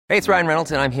Hey, it's Ryan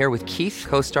Reynolds, and I'm here with Keith,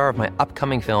 co-star of my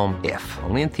upcoming film, If,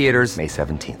 only in theaters May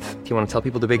 17th. Do you want to tell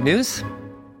people the big news?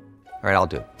 All right, I'll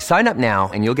do it. Sign up now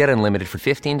and you'll get unlimited for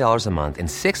 $15 a month and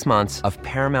 6 months of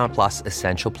Paramount Plus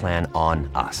Essential Plan on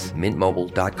us.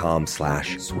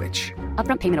 MintMobile.com/switch.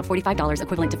 Upfront payment of $45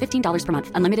 equivalent to $15 per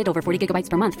month. Unlimited over 40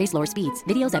 gigabytes per month. Face lower speeds.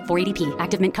 Videos at 480p.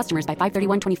 Active Mint customers by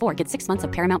 531.24 get 6 months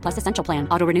of Paramount Plus Essential Plan.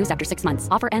 Auto renews after 6 months.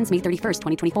 Offer ends May 31st,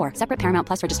 2024. Separate Paramount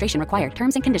Plus registration required.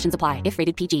 Terms and conditions apply if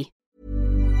rated PG.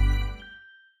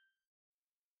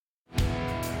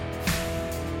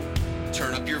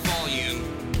 Turn up your volume.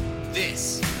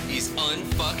 This is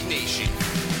Unfuck Nation.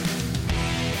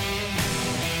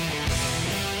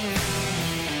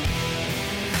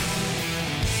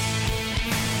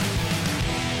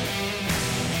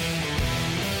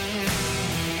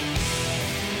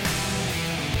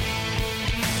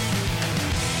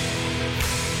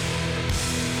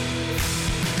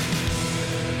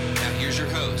 Now here's your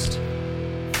host,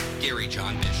 Gary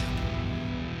John Bishop.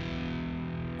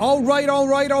 All right.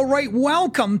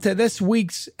 Welcome to this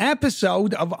week's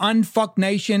episode of Unfuck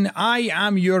Nation. I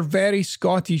am your very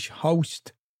Scottish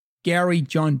host, Gary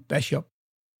John Bishop.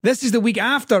 This is the week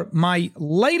after my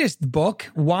latest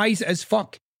book, Wise as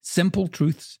Fuck, Simple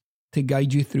Truths to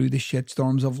Guide You Through the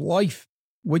Shitstorms of Life,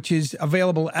 which is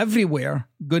available everywhere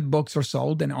good books are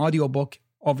sold, an audiobook,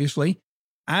 obviously.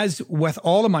 As with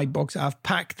all of my books, I've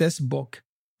packed this book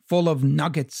full of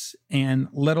nuggets and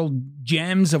little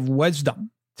gems of wisdom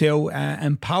to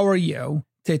empower you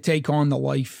to take on the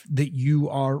life that you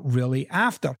are really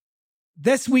after.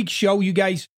 This week's show, you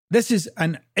guys, this is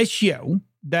an issue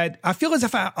that I feel as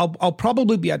if I'll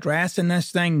probably be addressing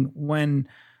this thing when,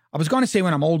 I was going to say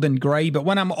when I'm old and grey, but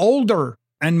when I'm older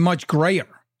and much greyer,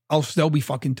 I'll still be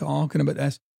fucking talking about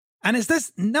this. And it's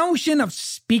this notion of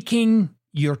speaking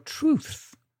your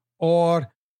truth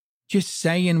or just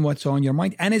saying what's on your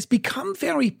mind. And it's become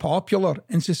very popular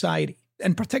in society,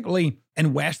 and particularly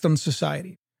in Western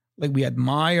society. Like, we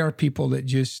admire people that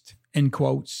just, in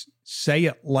quotes, say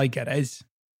it like it is.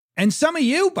 And some of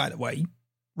you, by the way,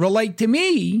 relate to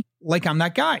me like I'm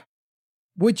that guy,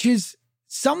 which is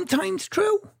sometimes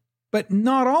true, but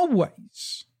not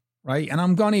always, right? And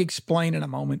I'm going to explain in a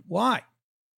moment why.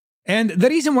 And the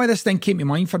reason why this thing came to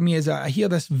mind for me is I hear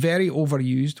this very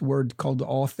overused word called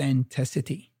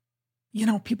authenticity. You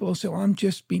know, people will say, well,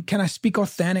 can I speak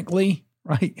authentically?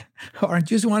 Right? Or I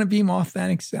just want to be my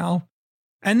authentic self.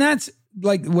 And that's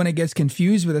like when it gets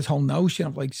confused with this whole notion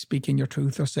of like speaking your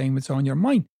truth or saying what's on your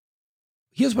mind.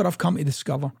 Here's what I've come to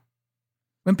discover.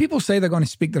 When people say they're going to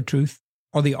speak their truth,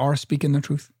 or they are speaking their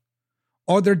truth,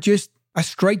 or they're just a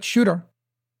straight shooter,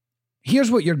 here's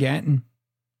what you're getting.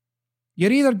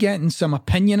 You're either getting some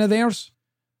opinion of theirs,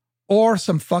 or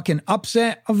some fucking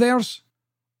upset of theirs,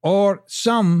 or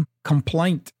some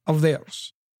complaint of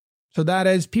theirs. So that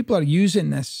is, people are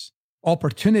using this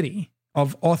opportunity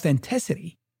of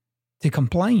authenticity to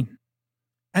complain.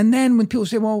 And then when people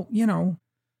say, well, you know,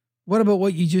 what about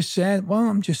what you just said? Well,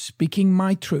 I'm just speaking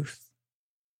my truth.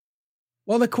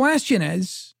 Well, the question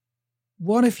is,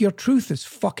 what if your truth is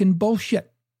fucking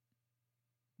bullshit?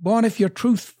 What if your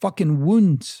truth fucking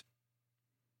wounds?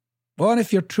 What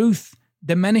if your truth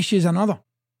diminishes another?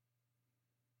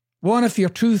 What if your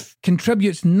truth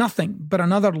contributes nothing but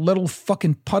another little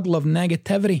fucking puddle of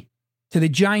negativity to the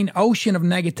giant ocean of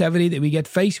negativity that we get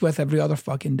faced with every other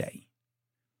fucking day?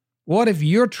 What if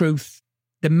your truth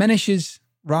diminishes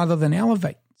rather than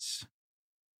elevates?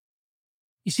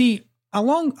 You see,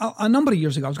 a number of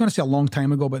years ago, I was going to say a long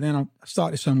time ago, but then I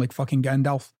started to sound like fucking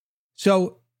Gandalf.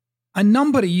 So a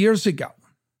number of years ago,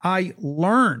 I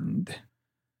learned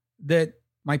that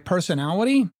my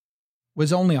personality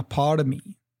was only a part of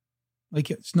me. Like,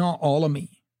 it's not all of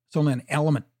me. It's only an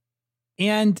element.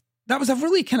 And that was a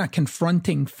really kind of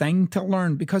confronting thing to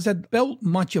learn, because I'd built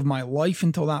much of my life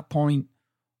until that point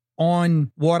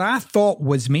on what I thought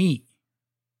was me.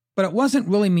 But it wasn't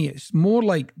really me. It's more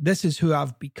like, this is who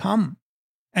I've become.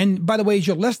 And by the way, as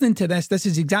you're listening to this, this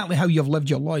is exactly how you've lived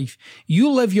your life. You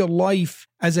live your life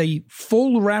as a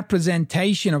full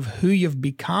representation of who you've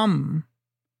become,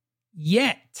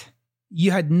 yet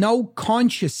you had no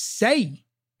conscious say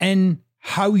in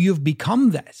how you've become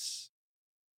this.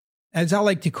 As I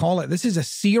like to call it, this is a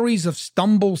series of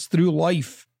stumbles through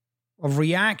life, of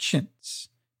reactions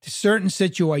to certain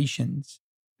situations,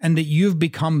 and that you've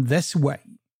become this way.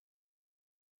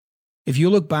 If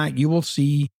you look back, you will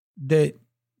see that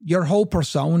your whole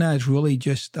persona is really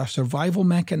just a survival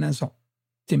mechanism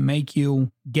to make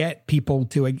you get people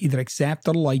to either accept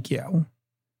or like you,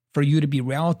 for you to be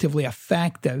relatively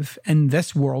effective in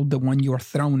this world, the one you're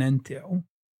thrown into,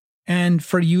 and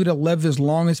for you to live as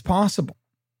long as possible.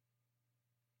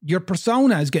 Your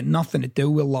persona has got nothing to do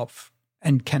with love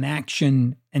and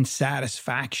connection and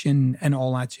satisfaction and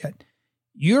all that shit.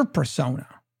 Your persona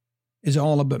is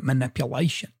all about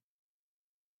manipulation.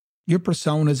 Your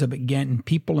persona is about getting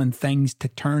people and things to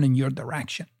turn in your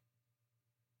direction.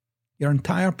 Your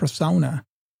entire persona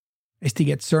is to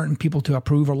get certain people to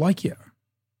approve or like you,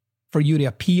 for you to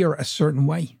appear a certain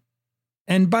way.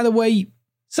 And by the way,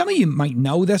 some of you might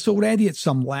know this already at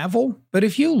some level, but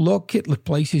if you look at the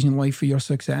places in life where you're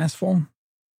successful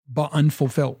but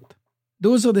unfulfilled,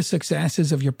 those are the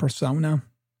successes of your persona.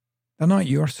 They're not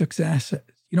your successes.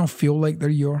 You don't feel like they're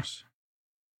yours.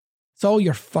 It's all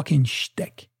your fucking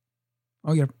shtick.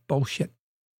 All your bullshit.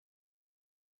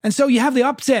 And so you have the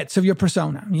upsets of your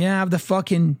persona. You have the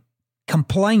fucking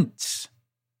complaints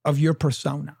of your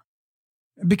persona.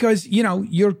 Because, you know,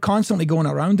 you're constantly going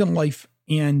around in life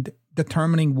and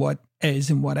determining what is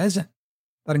and what isn't.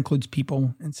 That includes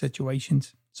people and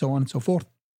situations, so on and so forth.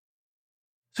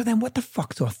 So then what the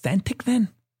fuck's authentic then?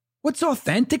 What's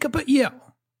authentic about you?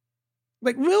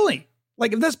 Like, really?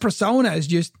 Like, if this persona is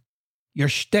just your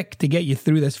shtick to get you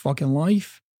through this fucking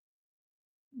life,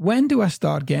 when do I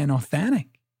start getting authentic?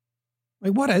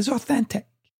 Like, what is authentic?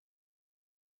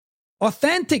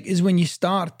 Authentic is when you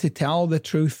start to tell the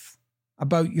truth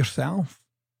about yourself.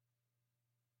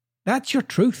 That's your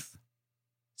truth.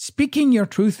 Speaking your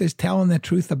truth is telling the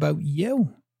truth about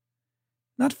you.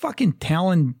 Not fucking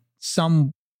telling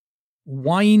some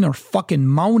whine or fucking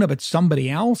moan about somebody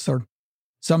else or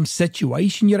some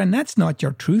situation you're in. That's not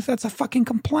your truth. That's a fucking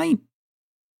complaint.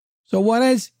 So what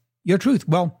is your truth?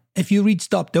 Well, if you read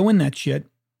Stop Doing That Shit,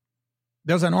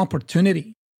 there's an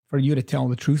opportunity for you to tell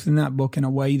the truth in that book in a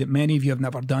way that many of you have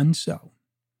never done so.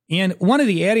 And one of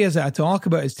the areas that I talk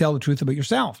about is tell the truth about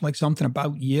yourself, like something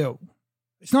about you.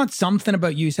 It's not something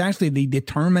about you. It's actually the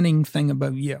determining thing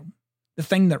about you, the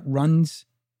thing that runs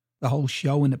the whole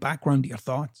show in the background of your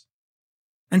thoughts.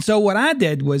 And so what I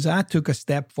did was I took a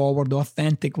step forward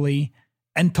authentically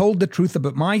and told the truth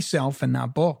about myself in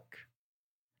that book.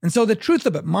 And so the truth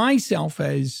about myself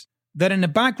is that in the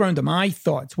background of my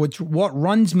thoughts, what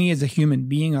runs me as a human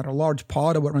being, or a large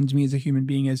part of what runs me as a human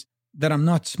being, is that I'm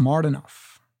not smart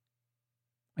enough.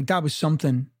 Like, that was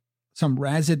some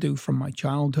residue from my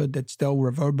childhood that still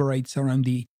reverberates around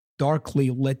the darkly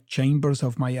lit chambers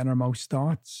of my innermost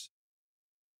thoughts.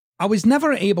 I was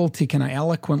never able to kind of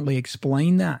eloquently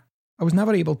explain that. I was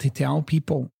never able to tell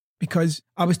people because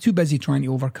I was too busy trying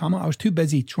to overcome it. I was too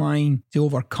busy trying to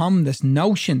overcome this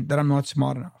notion that I'm not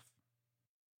smart enough.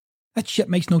 That shit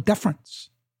makes no difference.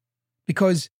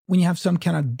 Because when you have some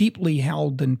kind of deeply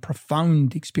held and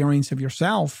profound experience of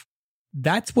yourself,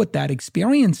 that's what that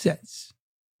experience is.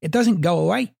 It doesn't go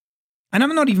away. And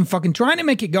I'm not even fucking trying to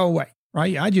make it go away,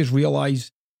 right? I just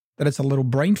realize that it's a little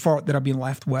brain fart that I've been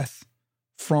left with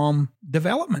from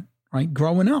development, right?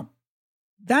 Growing up.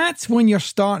 That's when you're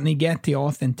starting to get the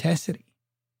authenticity.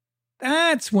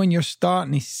 That's when you're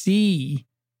starting to see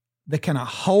the kind of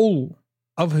whole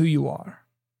of who you are,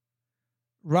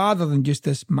 rather than just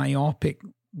this myopic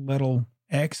little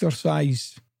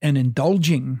exercise in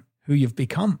indulging who you've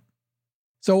become.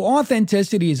 So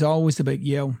authenticity is always about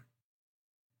you.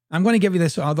 I'm going to give you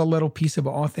this other little piece of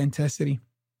authenticity.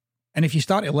 And if you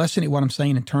start to listen to what I'm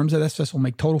saying in terms of this will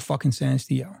make total fucking sense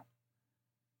to you.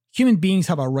 Human beings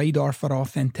have a radar for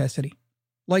authenticity.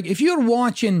 Like, if you're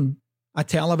watching a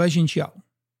television show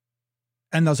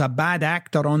and there's a bad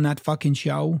actor on that fucking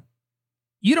show,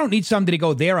 you don't need somebody to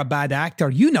go, they're a bad actor.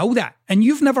 You know that. And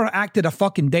you've never acted a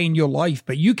fucking day in your life,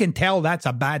 but you can tell that's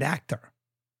a bad actor.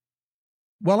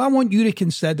 Well, I want you to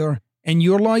consider in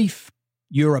your life,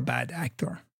 you're a bad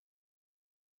actor.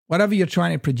 Whatever you're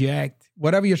trying to project,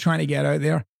 whatever you're trying to get out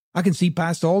there, I can see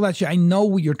past all that shit. I know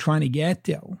what you're trying to get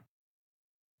to.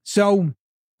 So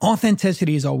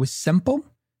authenticity is always simple.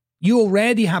 You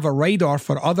already have a radar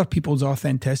for other people's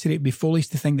authenticity. It'd be foolish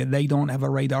to think that they don't have a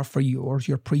radar for yours,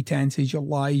 your pretenses, your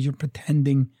lies, your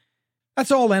pretending.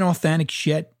 That's all inauthentic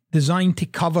shit designed to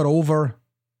cover over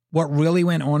what really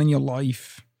went on in your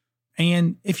life.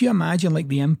 And if you imagine like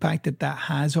the impact that that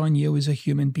has on you as a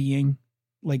human being,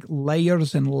 like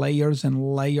layers and layers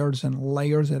and layers and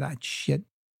layers of that shit.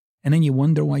 And then you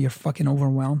wonder why you're fucking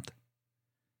overwhelmed.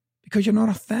 Because you're not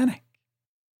authentic.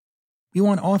 We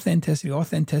want authenticity.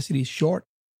 Authenticity is short,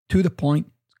 to the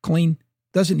point, clean,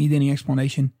 doesn't need any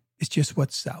explanation. It's just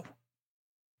what's so.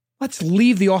 Let's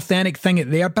leave the authentic thing at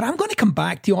there, but I'm going to come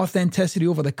back to authenticity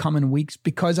over the coming weeks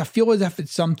because I feel as if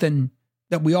it's something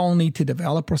that we all need to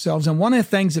develop ourselves. And one of the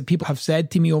things that people have said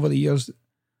to me over the years,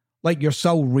 like, you're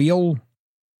so real,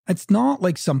 it's not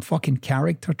like some fucking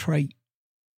character trait.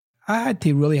 I had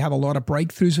to really have a lot of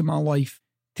breakthroughs in my life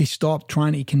to stop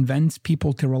trying to convince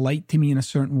people to relate to me in a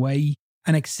certain way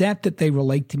and accept that they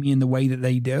relate to me in the way that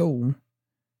they do.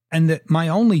 And that my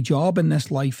only job in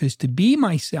this life is to be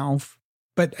myself.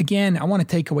 But again, I want to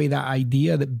take away that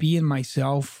idea that being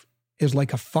myself is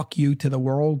like a fuck you to the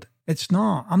world. It's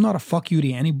not. I'm not a fuck you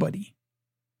to anybody.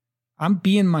 I'm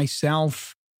being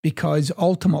myself because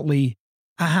ultimately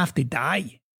I have to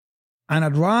die. And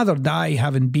I'd rather die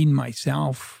having been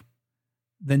myself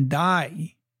than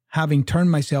die having turned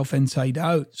myself inside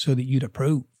out so that you'd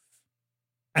approve.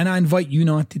 And I invite you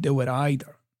not to do it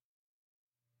either.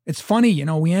 It's funny,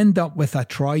 we end up with a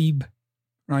tribe,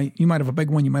 right? You might have a big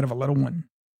one, you might have a little one.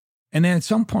 And then at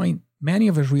some point, many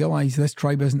of us realize this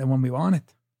tribe isn't the one we wanted.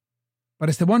 But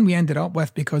it's the one we ended up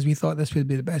with because we thought this would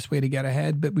be the best way to get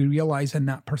ahead. But we realized in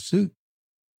that pursuit,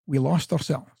 we lost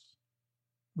ourselves.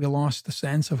 We lost the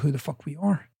sense of who the fuck we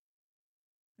are.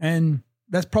 And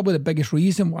that's probably the biggest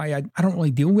reason why I don't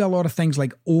really deal with a lot of things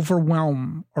like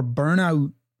overwhelm or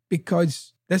burnout,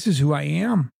 because this is who I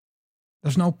am.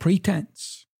 There's no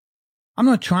pretense. I'm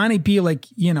not trying to be like,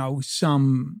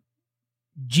 some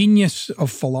genius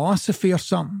of philosophy or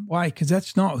something. Why? Because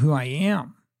that's not who I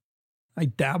am. I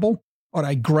dabble or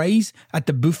I graze at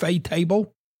the buffet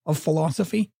table of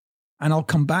philosophy, and I'll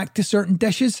come back to certain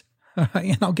dishes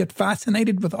and I'll get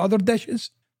fascinated with other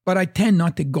dishes, but I tend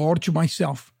not to gorge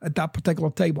myself at that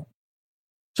particular table.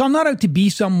 So I'm not out to be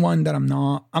someone that I'm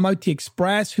not. I'm out to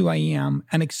express who I am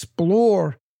and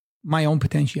explore my own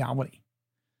potentiality.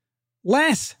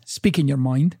 Less speaking your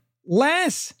mind,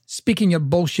 less speaking your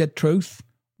bullshit truth,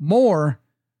 more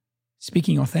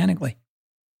speaking authentically.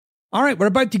 All right, we're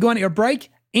about to go into your break.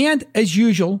 And as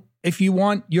usual, if you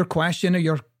want your question or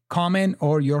your comment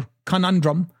or your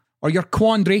conundrum or your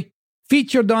quandary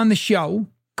featured on the show,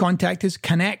 contact us,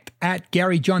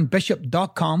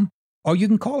 connect@GaryJohnBishop.com, or you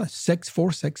can call us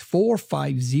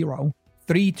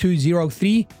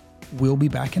 646-450-3203. We'll be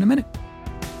back in a minute.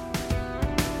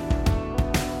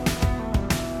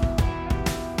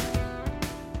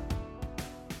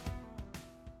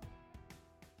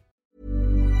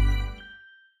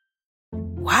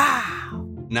 Wow.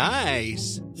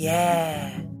 Nice.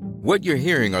 Yeah. What you're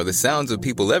hearing are the sounds of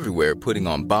people everywhere putting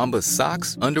on Bombas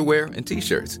socks, underwear, and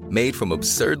T-shirts made from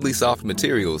absurdly soft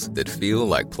materials that feel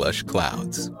like plush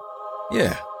clouds.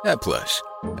 Yeah, that plush.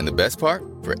 And the best part?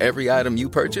 For every item you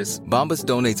purchase, Bombas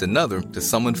donates another to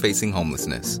someone facing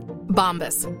homelessness.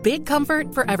 Bombas. Big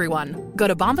comfort for everyone. Go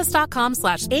to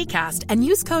bombas.com/ACAST and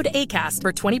use code ACAST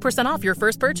for 20% off your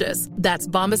first purchase. That's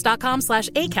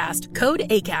bombas.com/ACAST, code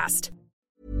ACAST.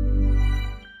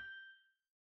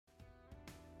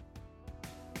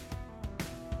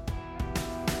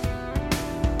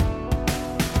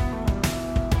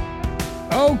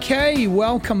 Okay,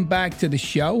 welcome back to the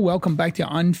show. Welcome back to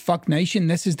Unfuck Nation.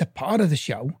 This is the part of the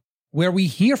show where we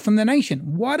hear from the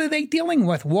nation. What are they dealing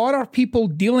with? What are people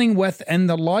dealing with in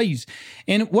their lives?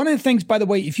 And one of the things, by the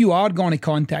way, if you are going to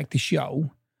contact the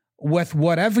show with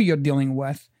whatever you're dealing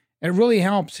with, it really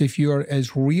helps if you're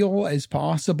as real as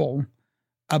possible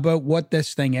about what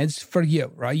this thing is for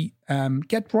you, right?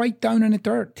 Get right down in the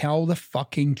dirt. Tell the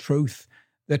fucking truth.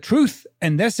 The truth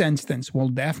in this instance will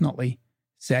definitely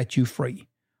set you free.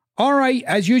 All right,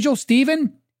 as usual,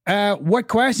 Stephen, what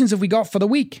questions have we got for the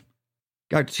week?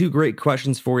 Got two great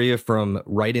questions for you from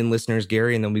write-in listeners,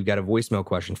 Gary, and then we've got a voicemail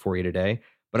question for you today.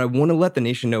 But I want to let the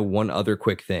nation know one other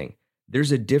quick thing.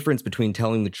 There's a difference between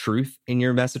telling the truth in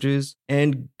your messages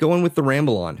and going with the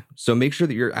ramble on. So make sure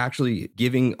that you're actually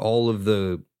giving all of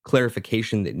the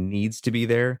clarification that needs to be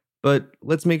there, but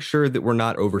let's make sure that we're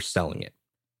not overselling it.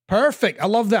 Perfect. I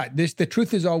love that. The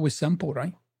truth is always simple,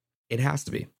 right? It has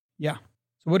to be. Yeah.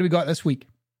 So what do we got this week?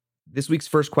 This week's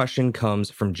first question comes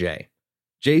from Jay.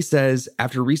 Jay says,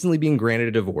 after recently being granted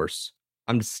a divorce,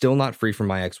 I'm still not free from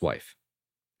my ex-wife.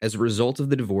 As a result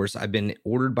of the divorce, I've been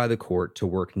ordered by the court to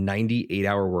work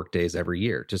 98-hour workdays every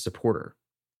year to support her.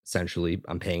 Essentially,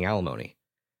 I'm paying alimony.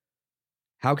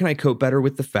 How can I cope better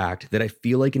with the fact that I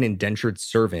feel like an indentured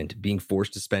servant being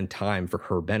forced to spend time for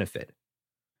her benefit?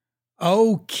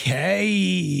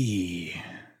 Okay.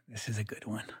 This is a good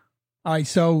one. All right,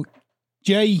 so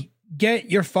Jay,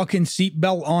 get your fucking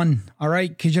seatbelt on, all right?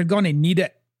 Because you're going to need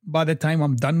it by the time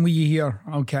I'm done with you here,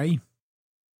 okay?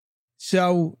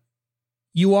 So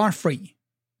you are free.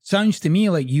 Sounds to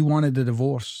me like you wanted a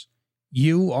divorce.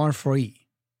 You are free.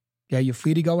 Okay, you're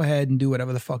free to go ahead and do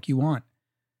whatever the fuck you want.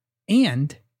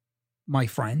 And, my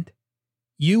friend,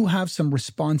 you have some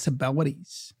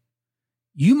responsibilities.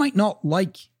 You might not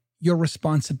like your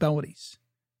responsibilities,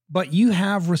 but you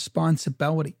have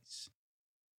responsibilities.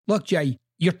 Look, Jay,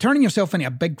 you're turning yourself into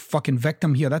a big fucking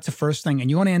victim here. That's the first thing. And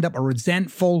you want to end up a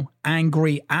resentful,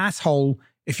 angry asshole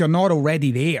if you're not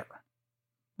already there.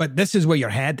 But this is where you're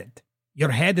headed. You're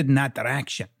headed in that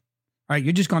direction. All right,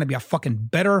 you're just going to be a fucking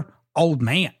bitter old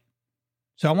man.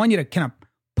 So I want you to kind of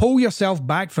pull yourself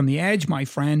back from the edge, my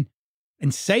friend,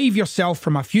 and save yourself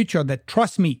from a future that,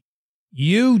 trust me,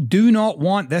 you do not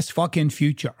want this fucking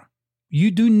future.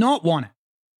 You do not want it.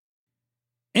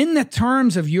 In the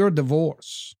terms of your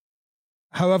divorce,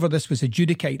 however this was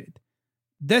adjudicated,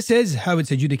 this is how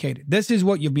it's adjudicated. This is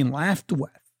what you've been left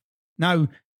with. Now,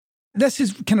 this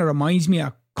is kind of reminds me of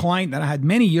a client that I had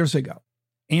many years ago,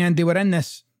 and they were in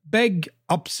this big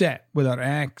upset with her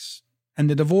ex, and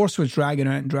the divorce was dragging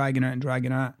out and dragging out and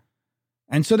dragging out.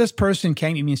 And so this person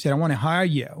came to me and said, I want to hire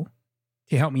you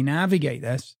to help me navigate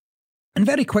this. And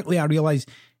very quickly I realized,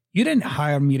 you didn't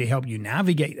hire me to help you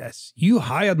navigate this. You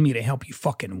hired me to help you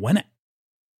fucking win it.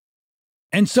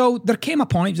 And so there came a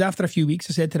point, it was after a few weeks,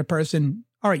 I said to the person,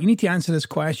 all right, you need to answer this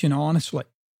question honestly.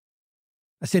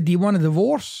 I said, do you want a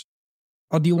divorce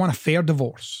or do you want a fair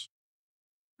divorce?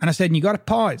 And I said, and you got to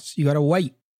pause. You got to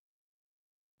wait.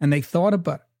 And they thought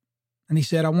about it. And he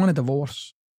said, I want a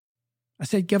divorce. I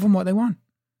said, give them what they want.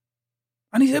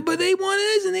 And he said, but they want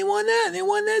this and they want that and they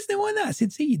want this, they want that. I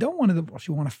said, see, you don't want a divorce.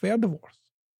 You want a fair divorce.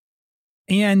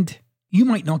 And you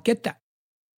might not get that.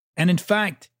 And in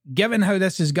fact, given how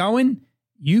this is going,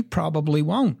 you probably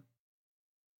won't.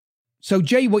 So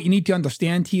Jay, what you need to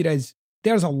understand here is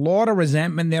there's a lot of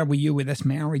resentment there with you with this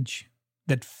marriage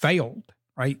that failed,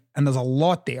 right? And there's a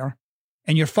lot there.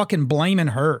 And you're fucking blaming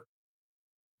her.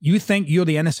 You think you're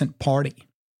the innocent party.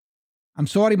 I'm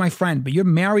sorry, my friend, but you're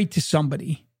married to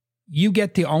somebody. You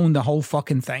get to own the whole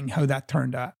fucking thing, how that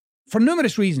turned out. For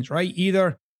numerous reasons, right?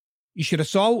 Either you should have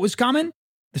saw what was coming,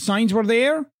 the signs were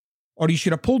there, or you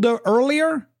should have pulled out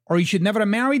earlier, or you should never have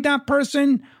married that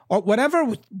person, or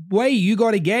whatever way you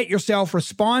got to get yourself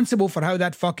responsible for how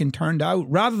that fucking turned out,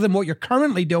 rather than what you're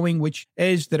currently doing, which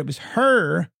is that it was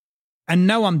her, and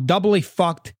now I'm doubly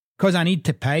fucked because I need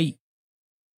to pay.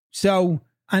 So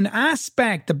an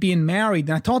aspect of being married,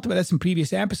 and I talked about this in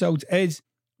previous episodes, is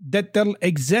that there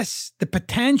exists the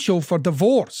potential for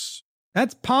divorce.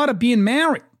 That's part of being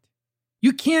married.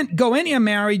 You can't go into a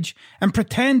marriage and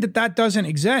pretend that that doesn't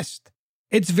exist.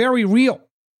 It's very real.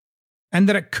 And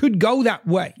that it could go that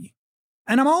way.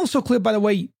 And I'm also clear, by the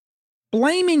way,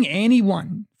 blaming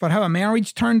anyone for how a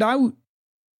marriage turned out,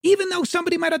 even though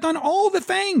somebody might have done all the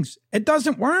things, it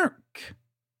doesn't work.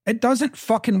 It doesn't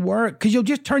fucking work, because you'll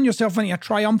just turn yourself into a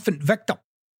triumphant victim.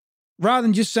 Rather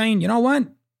than just saying, you know what?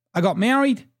 I got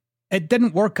married. It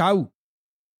didn't work out.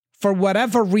 For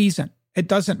whatever reason, it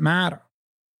doesn't matter.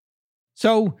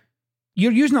 So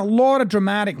you're using a lot of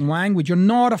dramatic language. You're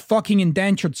not a fucking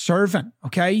indentured servant,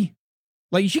 okay?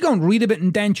 Like, you should go and read about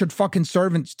indentured fucking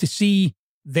servants to see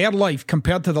their life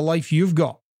compared to the life you've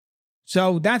got.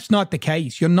 So that's not the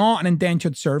case. You're not an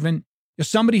indentured servant. You're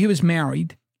somebody who is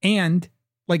married, and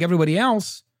like everybody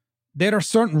else, there are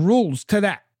certain rules to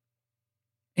that.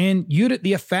 And you're at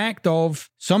the effect of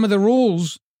some of the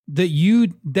rules that you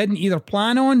didn't either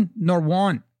plan on nor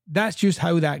want. That's just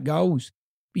how that goes.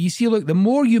 But you see, look, the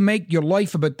more you make your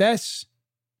life about this,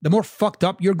 the more fucked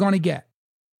up you're going to get.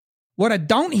 What I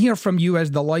don't hear from you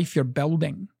is the life you're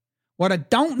building. What I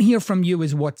don't hear from you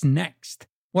is what's next.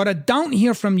 What I don't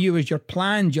hear from you is your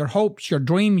plans, your hopes, your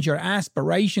dreams, your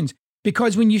aspirations.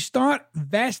 Because when you start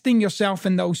vesting yourself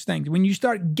in those things, when you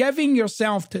start giving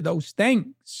yourself to those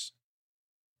things,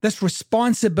 this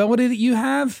responsibility that you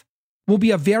have will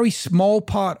be a very small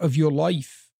part of your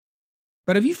life.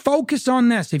 But if you focus on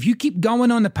this, if you keep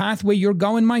going on the pathway you're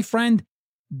going, my friend,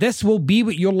 this will be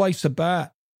what your life's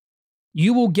about.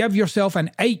 You will give yourself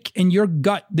an ache in your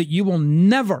gut that you will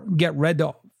never get rid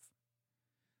of.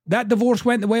 That divorce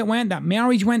went the way it went, that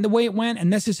marriage went the way it went,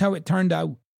 and this is how it turned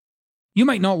out. You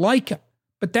might not like it,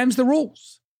 but them's the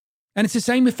rules. And it's the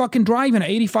same with fucking driving at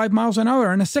 85 miles an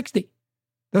hour and a 60.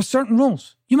 There's certain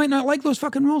rules. You might not like those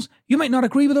fucking rules. You might not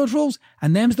agree with those rules,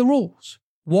 and them's the rules.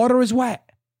 Water is wet.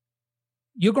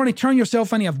 You're going to turn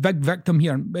yourself into a big victim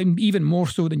here, even more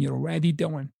so than you're already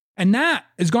doing. And that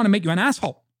is going to make you an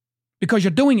asshole because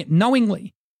you're doing it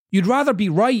knowingly. You'd rather be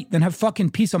right than have fucking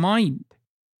peace of mind.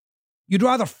 You'd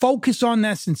rather focus on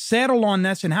this and settle on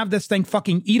this and have this thing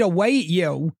fucking eat away at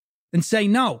you than say,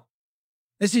 no,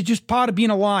 this is just part of being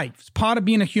alive. It's part of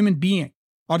being a human being.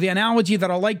 Or the analogy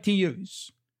that I like to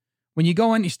use. When you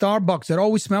go into Starbucks, it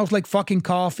always smells like fucking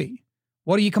coffee.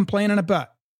 What are you complaining about?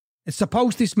 It's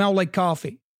supposed to smell like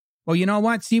coffee. Well, you know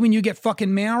what? See, when you get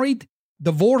fucking married,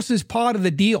 divorce is part of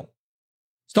the deal.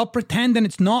 Stop pretending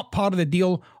it's not part of the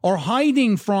deal or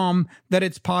hiding from that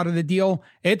it's part of the deal.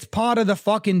 It's part of the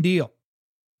fucking deal.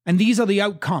 And these are the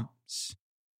outcomes.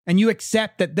 And you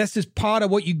accept that this is part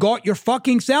of what you got your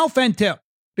fucking self into.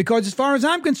 Because as far as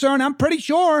I'm concerned, I'm pretty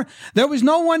sure there was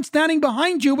no one standing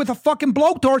behind you with a fucking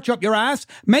blowtorch up your ass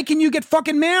making you get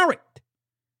fucking married.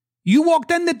 You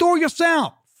walked in the door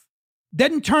yourself.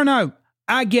 Didn't turn out.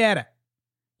 I get it.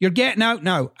 You're getting out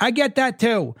now. I get that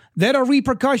too. There are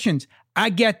repercussions. I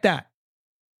get that.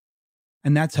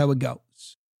 And that's how it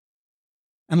goes.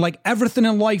 And like everything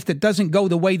in life that doesn't go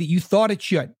the way that you thought it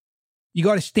should, you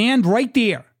got to stand right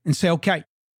there and say, okay,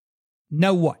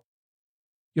 now what?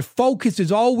 Your focus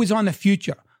is always on the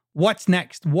future. What's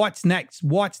next? What's next?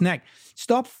 What's next?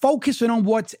 Stop focusing on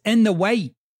what's in the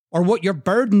way or what you're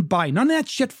burdened by. None of that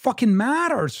shit fucking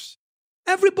matters.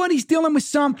 Everybody's dealing with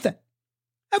something.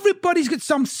 Everybody's got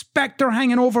some specter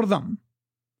hanging over them.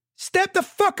 Step the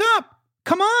fuck up.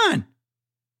 Come on.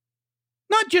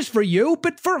 Not just for you,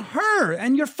 but for her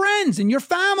and your friends and your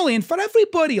family and for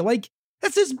everybody. Like,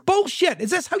 this is bullshit.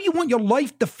 Is this how you want your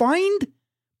life defined?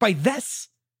 By this?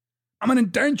 I'm an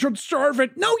indentured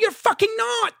servant. No, you're fucking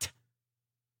not.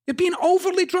 You're being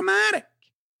overly dramatic.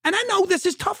 And I know this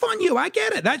is tough on you. I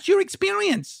get it. That's your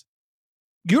experience.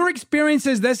 Your experience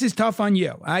is this is tough on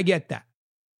you. I get that.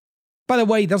 By the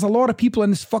way, there's a lot of people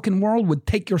in this fucking world would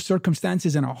take your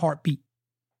circumstances in a heartbeat.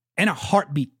 In a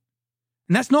heartbeat.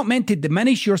 And that's not meant to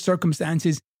diminish your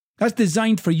circumstances. That's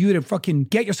designed for you to fucking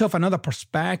get yourself another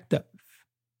perspective.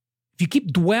 If you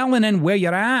keep dwelling in where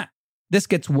you're at, this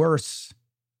gets worse.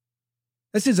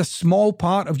 This is a small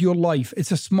part of your life.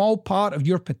 It's a small part of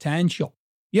your potential.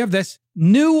 You have this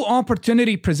new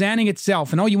opportunity presenting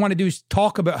itself, and all you want to do is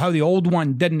talk about how the old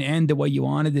one didn't end the way you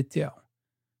wanted it to.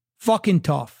 Fucking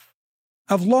tough.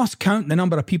 I've lost count the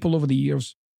number of people over the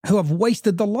years who have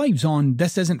wasted their lives on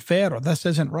this isn't fair or this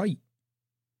isn't right.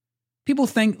 People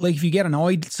think like if you get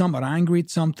annoyed at something or angry at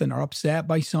something or upset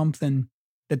by something,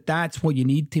 that's what you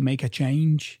need to make a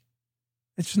change.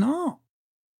 It's not.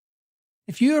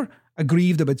 If you're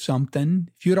aggrieved about something,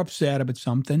 if you're upset about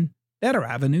something, there are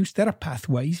avenues, there are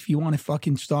pathways. If you want to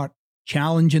fucking start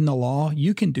challenging the law,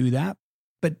 you can do that.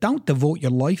 But don't devote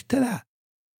your life to that.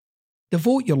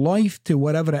 Devote your life to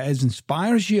whatever it is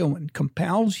inspires you and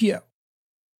compels you.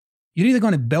 You're either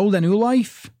going to build a new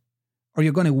life or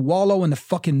you're going to wallow in the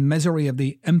fucking misery of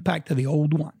the impact of the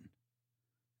old one.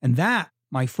 And that,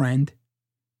 my friend,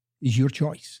 is your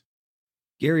choice.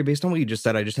 Gary, based on what you just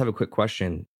said, I just have a quick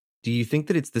question. Do you think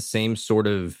that it's the same sort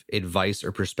of advice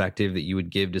or perspective that you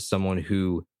would give to someone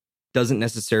who doesn't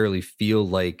necessarily feel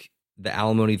like the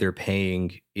alimony they're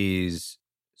paying is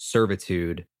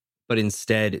servitude, but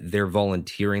instead they're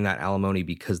volunteering that alimony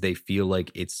because they feel like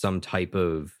it's some type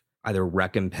of either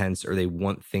recompense or they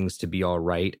want things to be all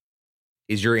right?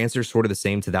 Is your answer sort of the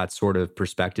same to that sort of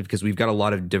perspective? Because we've got a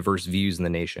lot of diverse views in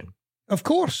the nation. Of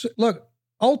course. Look,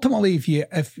 ultimately,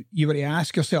 if you were to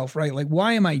ask yourself, right, like,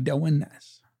 why am I doing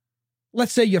this?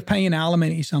 Let's say you're paying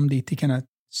alimony to somebody to kind of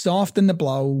soften the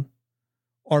blow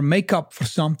or make up for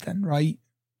something, right?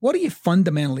 What are you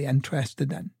fundamentally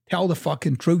interested in? Tell the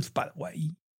fucking truth, by the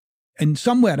way. And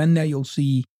somewhere in there, you'll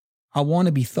see, I want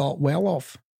to be thought well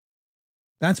of.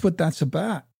 That's what that's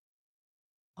about.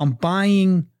 I'm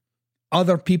buying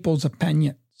other people's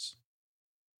opinions.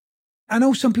 I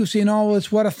know some people say, no,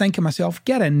 it's what I think of myself.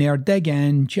 Get in there, dig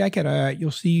in, check it out.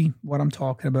 You'll see what I'm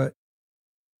talking about.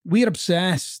 We're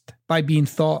obsessed by being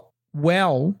thought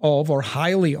well of or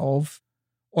highly of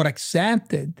or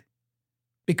accepted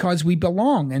because we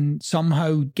belong, and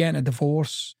somehow getting a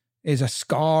divorce is a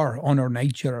scar on our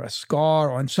nature, or a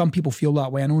scar on, some people feel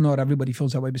that way. I know not everybody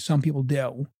feels that way, but some people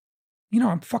do. You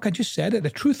know, I just said it. The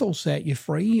truth will set you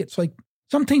free. It's like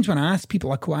sometimes when I ask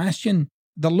people a question,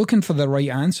 they're looking for the right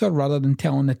answer rather than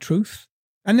telling the truth.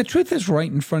 And the truth is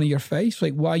right in front of your face,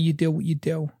 like why you do what you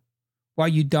do. Why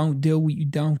you don't do what you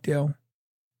don't do.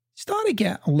 Start to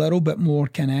get a little bit more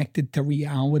connected to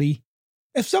reality.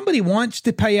 If somebody wants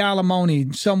to pay alimony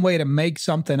in some way to make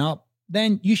something up,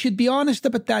 then you should be honest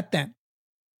about that then.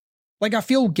 Like, I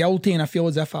feel guilty and I feel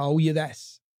as if I owe you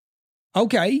this.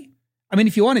 Okay. I mean,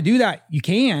 if you want to do that, you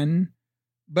can,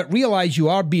 but realize you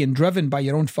are being driven by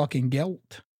your own fucking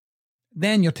guilt.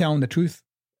 Then you're telling the truth.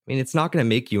 I mean, it's not going to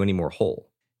make you any more whole.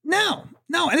 No.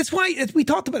 And it's why we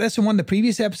talked about this in one of the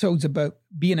previous episodes about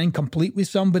being incomplete with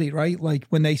somebody, right? Like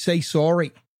when they say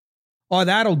sorry, oh,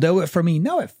 that'll do it for me.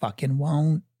 No, it fucking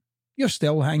won't. You're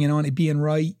still hanging on to being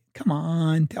right. Come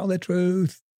on, tell the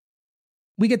truth.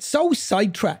 We get so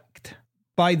sidetracked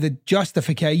by the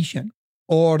justification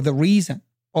or the reason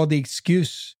or the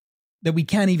excuse that we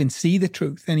can't even see the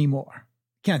truth anymore.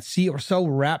 Can't see it. We're so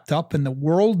wrapped up in the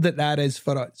world that is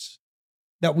for us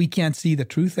that we can't see the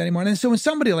truth anymore. And so when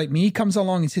somebody like me comes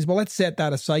along and says, well, let's set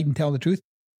that aside and tell the truth,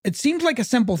 it seems like a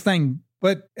simple thing,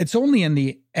 But it's only in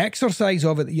the exercise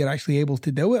of it that you're actually able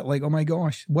to do it. Like, oh my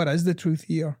gosh, what is the truth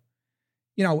here?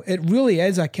 You know, it really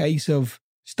is a case of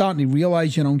starting to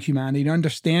realize your own humanity, to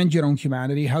understand your own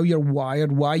humanity, how you're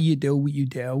wired, why you do what you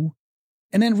do,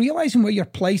 and then realizing where you're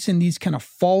placing these kind of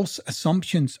false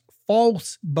assumptions,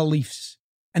 false beliefs,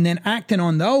 and then acting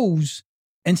on those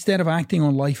instead of acting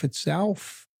on life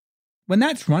itself. When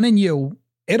that's running you,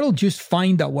 it'll just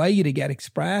find a way to get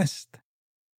expressed.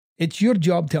 It's your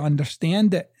job to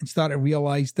understand it and start to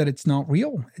realize that it's not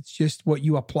real. It's just what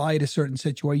you apply to certain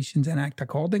situations and act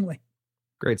accordingly.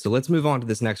 Great. So let's move on to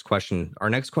this next question. Our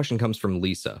next question comes from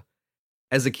Lisa.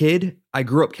 As a kid, I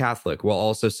grew up Catholic while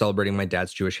also celebrating my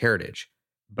dad's Jewish heritage.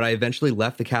 But I eventually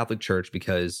left the Catholic Church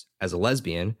because, as a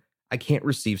lesbian, I can't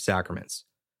receive sacraments.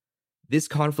 This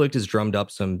conflict has drummed up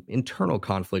some internal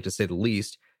conflict, to say the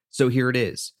least. So here it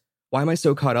is. Why am I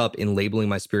so caught up in labeling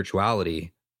my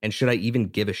spirituality? And should I even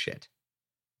give a shit?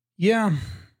 Yeah,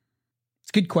 it's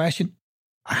a good question.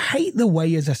 I hate the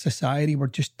way as a society we're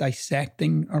just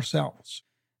dissecting ourselves.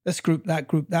 This group, that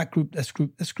group, that group, this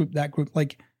group, this group, that group.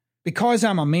 Like, because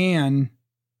I'm a man,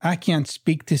 I can't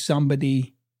speak to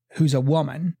somebody who's a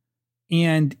woman.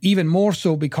 And even more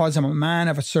so because I'm a man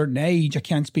of a certain age, I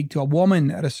can't speak to a woman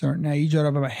at a certain age. Or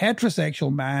if I'm a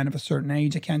heterosexual man of a certain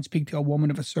age, I can't speak to a woman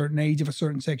of a certain age, of a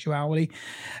certain sexuality.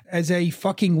 As a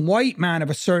fucking white man of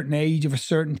a certain age, of a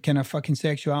certain kind of fucking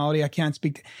sexuality, I can't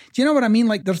speak to... Do you know what I mean?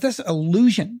 Like, there's this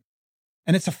illusion,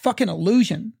 and it's a fucking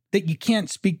illusion, that you can't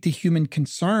speak to human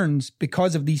concerns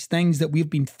because of these things that we've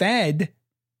been fed,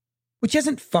 which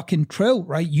isn't fucking true,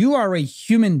 right? You are a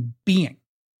human being.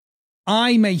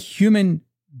 I'm a human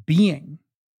being.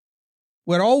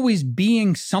 We're always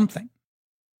being something.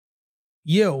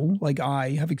 You, like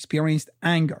I, have experienced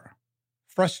anger,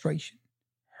 frustration,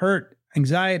 hurt,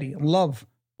 anxiety, love,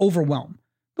 overwhelm.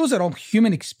 Those are all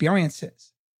human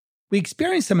experiences. We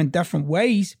experience them in different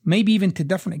ways, maybe even to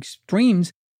different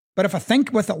extremes. But if I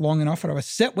think with it long enough, or if I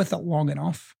sit with it long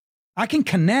enough, I can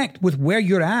connect with where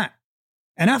you're at.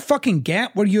 And I fucking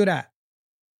get where you're at.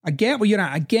 I get where you're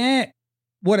at. I get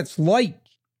what it's like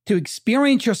to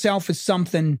experience yourself as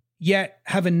something, yet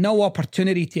having no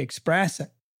opportunity to express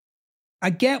it. I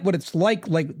get what it's like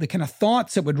the kind of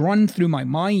thoughts that would run through my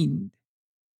mind.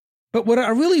 But what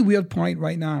a really weird point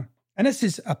right now, and this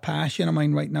is a passion of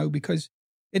mine right now, because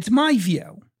it's my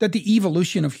view that the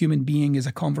evolution of human being is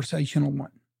a conversational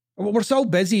one. We're so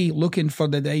busy looking for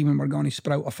the day when we're going to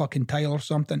sprout a fucking tail or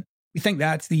something. We think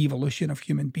that's the evolution of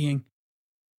human being.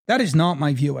 That is not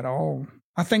my view at all.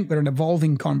 I think we're an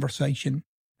evolving conversation.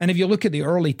 And if you look at the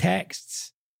early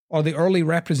texts or the early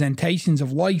representations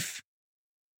of life,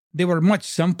 they were much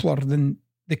simpler than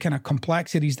the kind of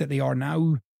complexities that they are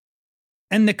now.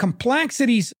 And the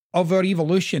complexities of our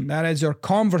evolution, that is our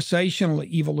conversational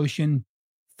evolution,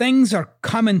 things are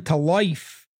coming to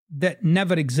life that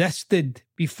never existed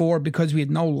before because we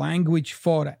had no language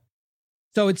for it.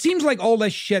 So it seems like all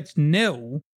this shit's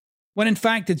new, when in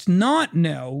fact it's not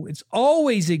new. It's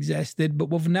always existed, but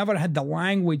we've never had the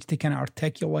language to kind of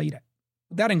articulate it.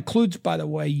 That includes, by the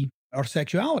way, our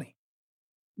sexuality.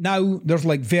 Now, there's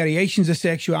like variations of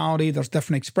sexuality, there's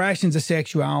different expressions of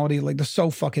sexuality, like there's so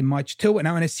fucking much to it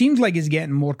now, and it seems like it's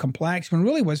getting more complex, when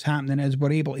really what's happening is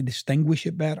we're able to distinguish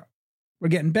it better. We're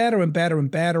getting better and better and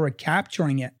better at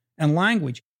capturing it in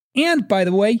language. And, by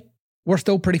the way, we're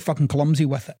still pretty fucking clumsy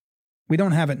with it. We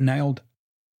don't have it nailed.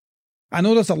 I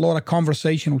know there's a lot of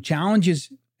conversational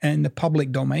challenges in the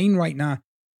public domain right now.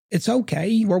 It's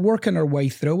okay. We're working our way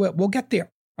through it. We'll get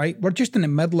there, right? We're just in the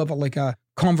middle of a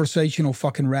conversational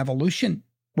fucking revolution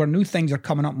where new things are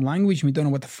coming up in language and we don't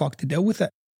know what the fuck to do with it.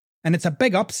 And it's a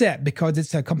big upset because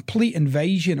it's a complete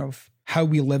invasion of how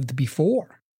we lived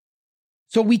before.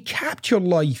 So we capture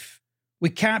life. We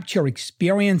capture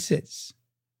experiences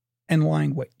in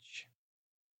language.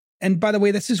 And by the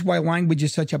way, this is why language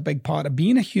is such a big part of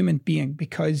being a human being,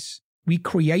 because we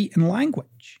create in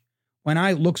language. When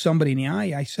I look somebody in the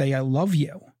eye, I say, I love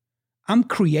you. I'm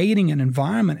creating an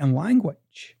environment in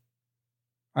language.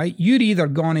 Right? You're either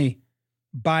going to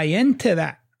buy into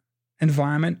that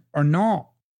environment or not.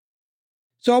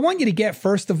 So I want you to get,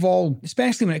 first of all,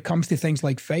 especially when it comes to things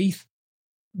like faith,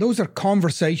 those are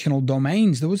conversational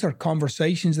domains. Those are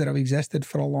conversations that have existed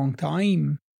for a long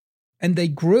time. And they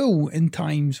grew in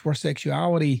times where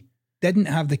sexuality didn't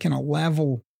have the kind of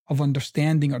level of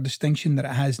understanding or distinction that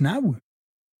it has now.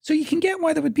 So you can get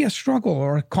why there would be a struggle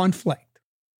or a conflict.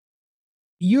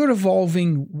 You're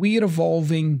evolving, we're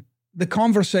evolving, the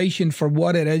conversation for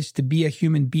what it is to be a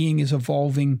human being is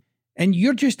evolving, and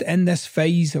you're just in this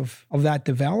phase of that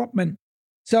development.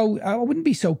 So I wouldn't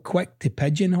be so quick to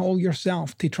pigeonhole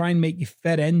yourself to try and make you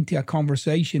fit into a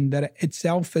conversation that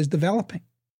itself is developing.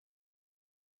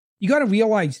 You got to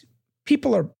realize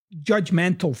people are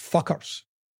judgmental fuckers.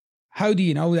 How do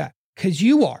you know that? Because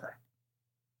you are.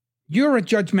 You're a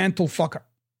judgmental fucker.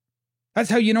 That's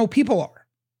how you know people are.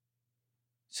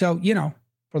 So,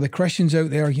 for the Christians out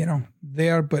there,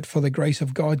 there, but for the grace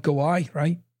of God go I,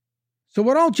 right? So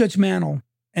we're all judgmental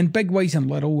in big ways and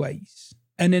little ways,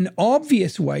 and in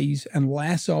obvious ways and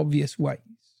less obvious ways.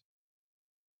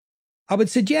 I would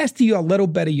suggest to you a little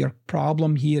bit of your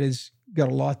problem here has got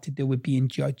a lot to do with being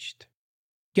judged.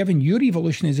 Given your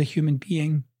evolution as a human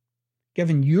being,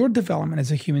 given your development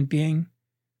as a human being,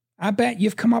 I bet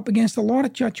you've come up against a lot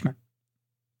of judgment.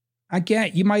 I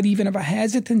get you might even have a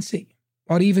hesitancy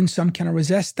or even some kind of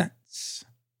resistance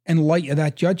in light of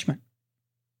that judgment.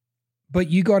 But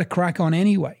you got to crack on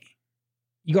anyway.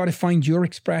 You got to find your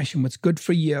expression, what's good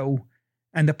for you,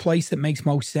 and the place that makes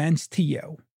most sense to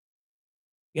you.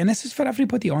 And this is for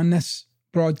everybody on this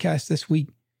broadcast this week.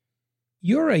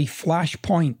 You're a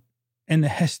flashpoint in the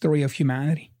history of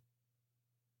humanity.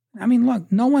 I mean,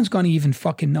 look, no one's going to even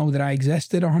fucking know that I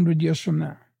existed 100 years from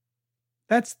now.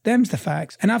 Them's the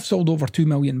facts. And I've sold over 2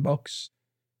 million books.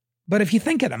 But if you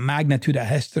think of the magnitude of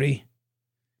history,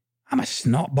 I'm a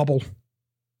snot bubble.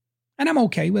 And I'm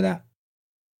okay with that.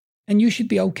 And you should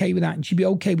be okay with that. And you should be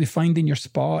okay with finding your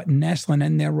spot and nestling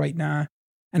in there right now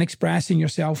and expressing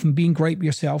yourself and being great with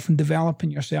yourself and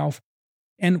developing yourself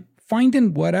and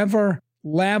finding whatever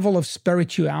level of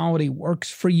spirituality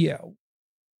works for you.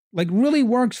 Like really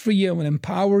works for you and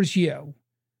empowers you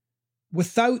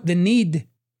without the need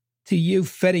to you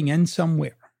fitting in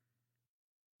somewhere.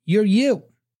 You're you.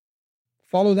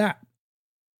 Follow that.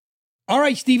 All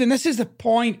right, Stephen, this is the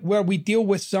point where we deal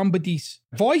with somebody's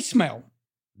voicemail.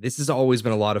 This has always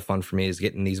been a lot of fun for me, is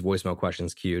getting these voicemail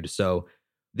questions queued. So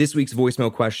this week's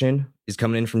voicemail question is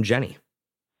coming in from Jenny.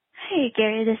 Hey,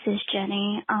 Gary, this is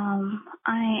Jenny. I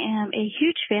am a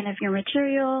huge fan of your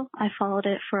material. I followed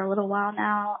it for a little while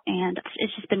now, and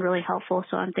it's just been really helpful,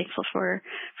 so I'm thankful for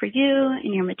you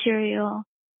and your material.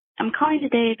 I'm calling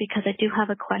today because I do have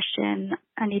a question.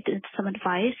 I needed some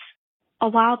advice. A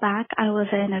while back, I was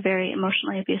in a very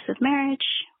emotionally abusive marriage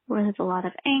with a lot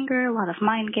of anger, a lot of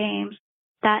mind games.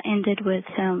 That ended with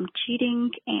him cheating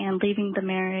and leaving the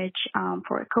marriage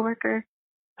for a coworker.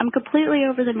 I'm completely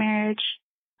over the marriage.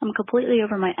 I'm completely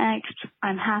over my ex.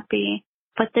 I'm happy.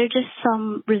 But there are just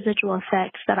some residual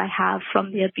effects that I have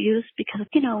from the abuse because,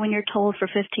 when you're told for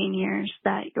 15 years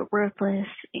that you're worthless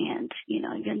and, you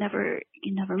never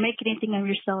make anything of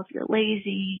yourself, you're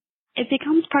lazy, it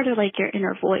becomes part of like your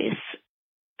inner voice.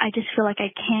 I just feel like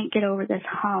I can't get over this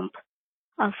hump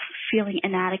of feeling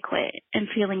inadequate and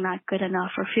feeling not good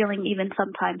enough or feeling even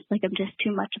sometimes like I'm just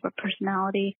too much of a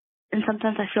personality. And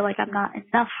sometimes I feel like I'm not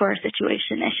enough for a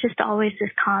situation. It's just always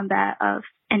this combat of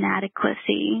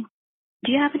inadequacy.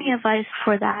 Do you have any advice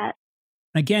for that?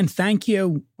 Again, thank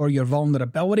you for your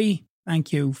vulnerability.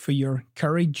 Thank you for your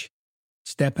courage.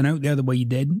 Stepping out there the way you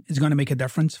did is going to make a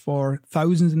difference for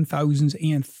thousands and thousands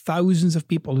and thousands of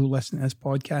people who listen to this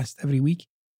podcast every week.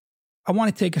 I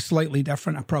want to take a slightly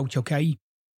different approach, okay?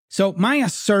 So my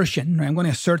assertion, I'm going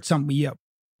to assert something with you,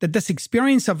 that this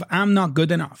experience of I'm not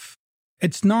good enough,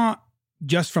 it's not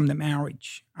just from the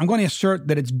marriage. I'm going to assert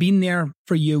that it's been there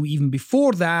for you even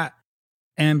before that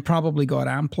and probably got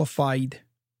amplified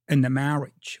in the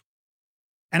marriage.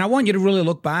 And I want you to really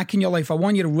look back in your life. I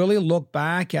want you to really look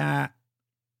back at,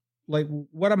 like,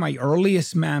 what are my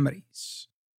earliest memories?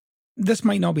 This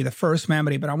might not be the first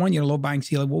memory, but I want you to look back and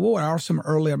see, like, well, what are some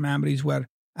earlier memories where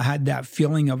I had that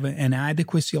feeling of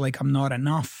inadequacy, like I'm not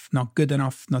enough, not good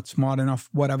enough, not smart enough,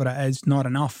 whatever it is, not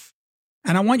enough.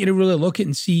 And I want you to really look at it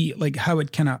and see like how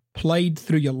it kind of played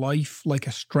through your life like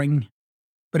a string.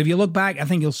 But if you look back, I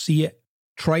think you'll see it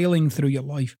trailing through your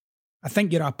life. I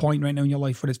think you're at a point right now in your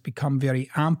life where it's become very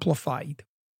amplified.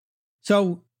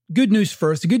 So good news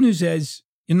first. The good news is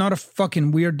you're not a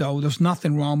fucking weirdo. There's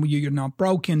nothing wrong with you. You're not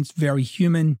broken. It's very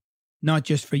human, not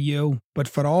just for you, but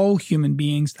for all human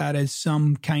beings. That is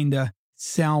some kind of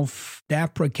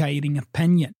self-deprecating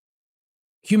opinion.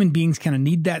 Human beings kind of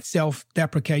need that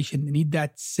self-deprecation. They need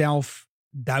that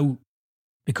self-doubt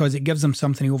because it gives them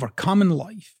something to overcome in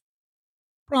life.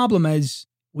 Problem is,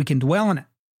 we can dwell on it.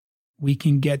 We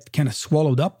can get kind of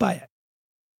swallowed up by it.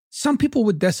 Some people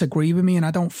would disagree with me and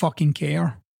I don't fucking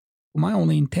care. My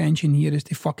only intention here is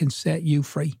to fucking set you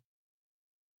free.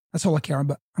 That's all I care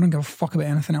about. I don't give a fuck about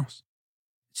anything else.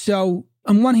 So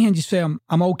on one hand, you say, I'm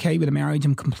okay with the marriage.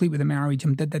 I'm complete with the marriage.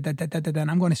 I'm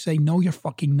and I'm going to say, no, you're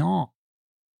fucking not.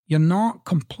 You're not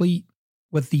complete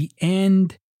with the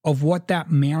end of what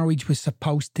that marriage was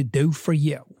supposed to do for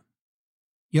you.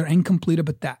 You're incomplete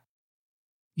about that.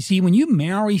 You see, when you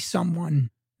marry someone,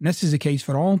 and this is the case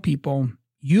for all people,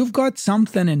 you've got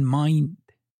something in mind.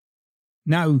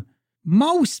 Now,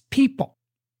 most people,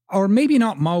 or maybe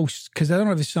not most, because I don't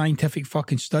have a scientific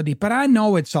fucking study, but I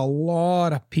know it's a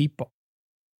lot of people,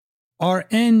 are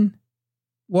in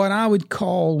what I would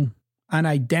call an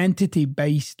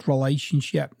identity-based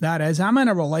relationship. That is, I'm in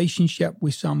a relationship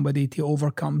with somebody to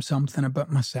overcome something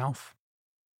about myself.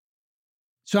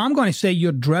 So I'm going to say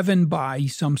you're driven by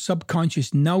some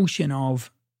subconscious notion of,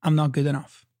 I'm not good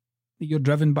enough. You're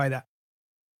driven by that.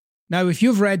 Now, if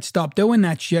you've read Stop Doing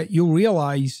That Shit, you'll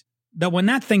realize that when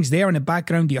that thing's there in the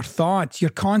background of your thoughts, you're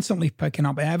constantly picking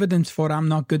up evidence for I'm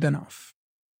not good enough.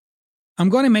 I'm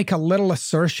going to make a little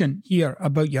assertion here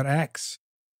about your ex.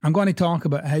 I'm going to talk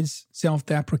about his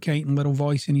self-deprecating little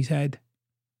voice in his head.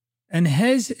 And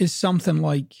his is something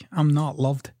like, I'm not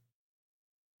loved.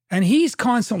 And he's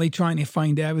constantly trying to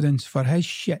find evidence for his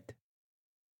shit.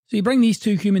 So you bring these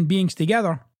two human beings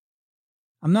together,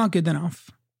 I'm not good enough,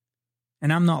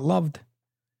 and I'm not loved.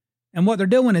 And what they're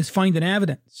doing is finding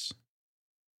evidence.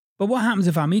 But what happens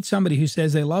if I meet somebody who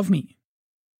says they love me?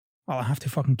 Well, I have to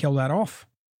fucking kill that off.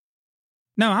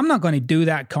 Now, I'm not going to do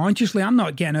that consciously. I'm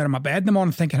not getting out of my bed in the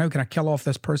morning thinking, how can I kill off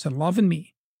this person loving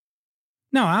me?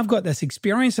 No, I've got this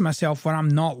experience in myself where I'm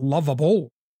not lovable.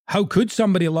 How could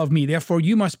somebody love me? Therefore,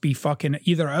 you must be fucking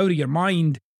either out of your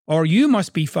mind or you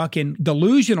must be fucking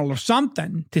delusional or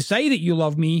something to say that you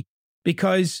love me,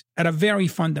 because at a very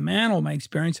fundamental, my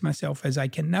experience of myself is I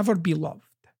can never be loved.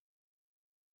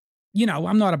 You know,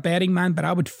 I'm not a betting man, but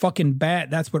I would fucking bet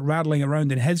that's what rattling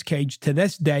around in his cage to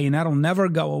this day, and that'll never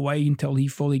go away until he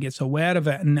fully gets aware of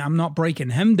it. And I'm not breaking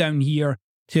him down here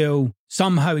to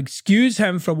somehow excuse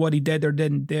him for what he did or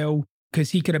didn't do,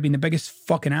 because he could have been the biggest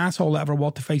fucking asshole that ever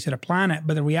walked the face of the planet.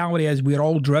 But the reality is we're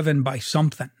all driven by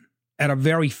something at a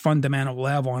very fundamental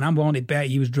level, and I'm willing to bet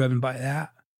he was driven by that.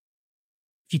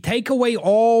 If you take away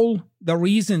all the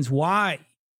reasons why,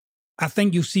 I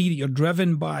think you'll see that you're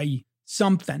driven by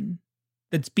something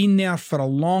that's been there for a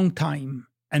long time,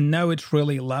 and now it's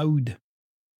really loud.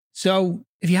 So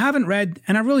if you haven't read,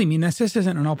 and I really mean this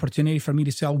isn't an opportunity for me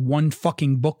to sell one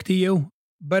fucking book to you,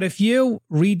 but if you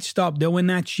read Stop Doing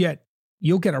That Shit,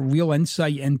 you'll get a real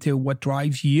insight into what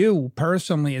drives you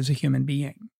personally as a human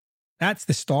being. That's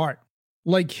the start.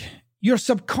 Like, you're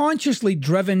subconsciously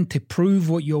driven to prove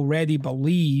what you already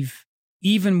believe,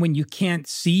 even when you can't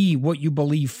see what you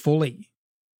believe fully.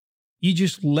 You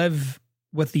just live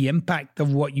with the impact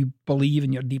of what you believe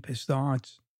in your deepest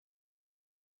thoughts.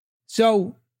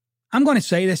 So I'm going to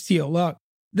say this to you. Look,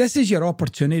 this is your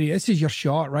opportunity. This is your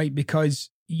shot, right? Because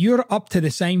you're up to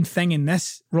the same thing in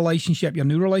this relationship, your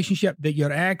new relationship, that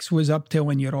your ex was up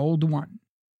to in your old one.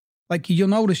 Like, you'll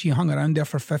notice you hung around there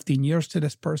for 15 years to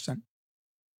this person.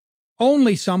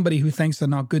 Only somebody who thinks they're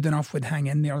not good enough would hang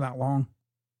in there that long.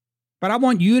 But I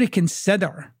want you to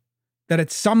consider that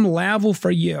at some level for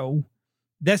you,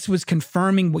 this was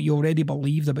confirming what you already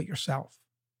believed about yourself,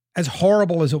 as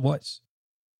horrible as it was.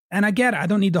 And I get it. I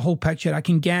don't need the whole picture. I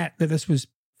can get that this was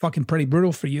fucking pretty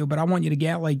brutal for you, but I want you to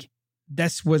get, like,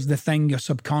 this was the thing your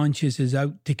subconscious is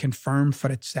out to confirm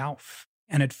for itself,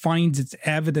 and it finds its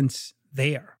evidence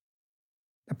there.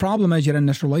 The problem is you're in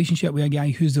this relationship with a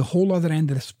guy who's the whole other end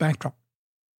of the spectrum,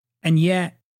 and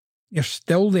yet you're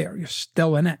still there. You're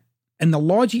still in it. And the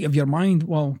logic of your mind,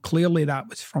 well, clearly that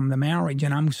was from the marriage.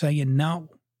 And I'm saying no.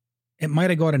 It might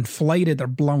have got inflated or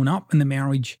blown up in the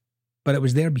marriage, but it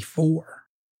was there before.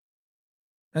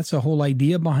 That's the whole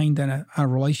idea behind a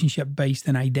relationship based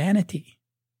in identity.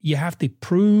 You have to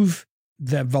prove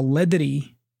the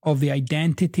validity of the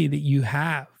identity that you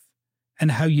have.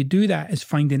 And how you do that is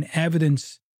finding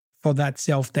evidence for that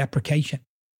self-deprecation.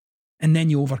 And then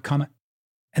you overcome it.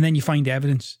 And then you find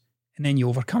evidence, and then you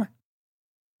overcome it.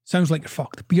 Sounds like you're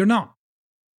fucked, but you're not.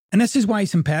 And this is why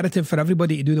it's imperative for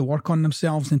everybody to do the work on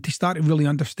themselves and to start to really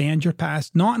understand your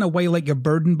past, not in a way like you're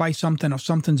burdened by something or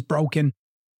something's broken,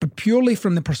 but purely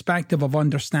from the perspective of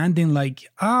understanding, like,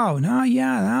 oh, no,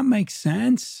 yeah, that makes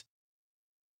sense.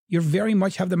 You very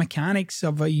much have the mechanics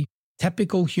of a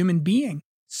typical human being.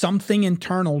 Something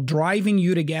internal driving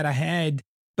you to get ahead,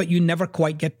 but you never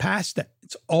quite get past it.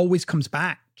 It always comes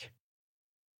back.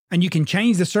 And you can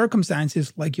change the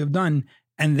circumstances like you've done,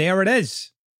 and there it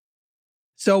is.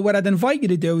 So what I'd invite you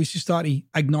to do is to start to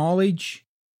acknowledge,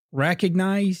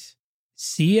 recognize,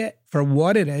 see it for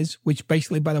what it is, which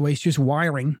basically, by the way, is just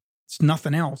wiring. It's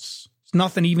nothing else. It's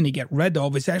nothing even to get rid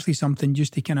of. It's actually something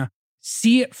just to kind of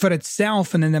see it for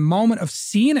itself. And in the moment of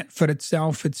seeing it for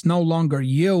itself, it's no longer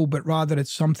you, but rather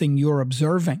it's something you're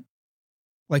observing.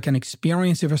 like an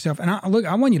experience of yourself. And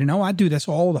I want you to know, I do this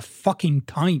all the fucking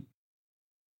time.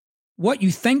 What you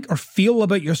think or feel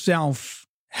about yourself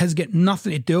has got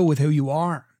nothing to do with who you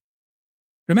are.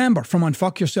 Remember, from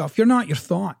Unfuck Yourself, you're not your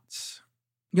thoughts.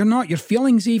 You're not your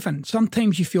feelings even.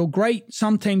 Sometimes you feel great.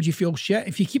 Sometimes you feel shit.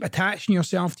 If you keep attaching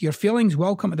yourself to your feelings,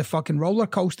 welcome to the fucking roller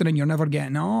coaster and you're never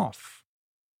getting off.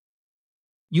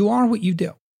 You are what you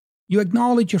do. You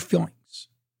acknowledge your feelings.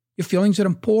 Your feelings are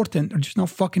important. They're just not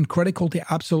fucking critical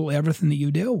to absolutely everything that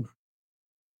you do.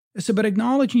 It's about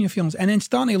acknowledging your feelings and then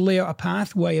starting to lay out a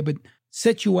pathway about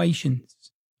situations,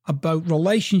 about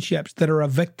relationships that are a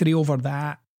victory over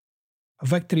that, a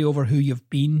victory over who you've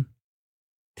been.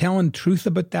 Telling truth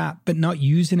about that, but not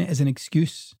using it as an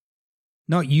excuse,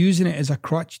 not using it as a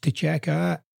crutch to check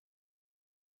out.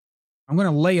 I'm going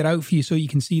to lay it out for you so you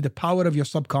can see the power of your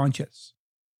subconscious.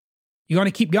 You're going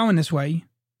to keep going this way.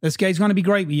 This guy's going to be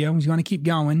great with you. He's going to keep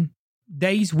going.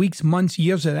 Days, weeks, months,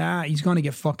 years of that. He's going to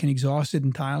get fucking exhausted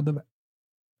and tired of it.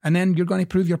 And then you're going to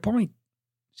prove your point.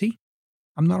 See?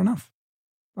 I'm not enough.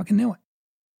 Fucking knew it.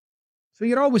 So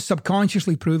you're always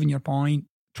subconsciously proving your point,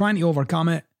 trying to overcome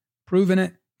it, proving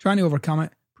it, trying to overcome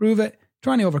it, prove it,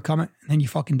 trying to overcome it, and then you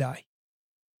fucking die.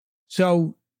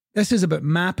 So this is about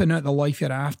mapping out the life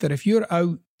you're after. If you're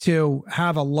out to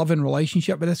have a loving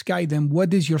relationship with this guy, then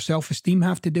what does your self-esteem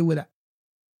have to do with it?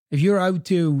 If you're out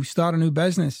to start a new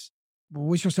business,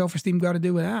 what's your self-esteem got to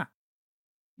do with that?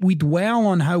 We dwell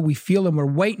on how we feel and we're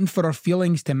waiting for our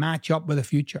feelings to match up with the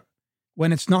future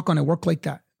when it's not going to work like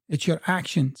that. It's your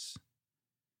actions.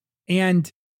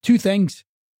 And two things.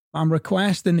 I'm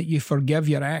requesting that you forgive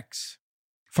your ex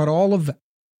for all of it.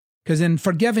 Because in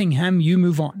forgiving him, you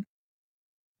move on.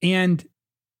 And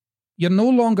you're no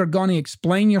longer going to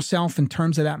explain yourself in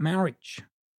terms of that marriage.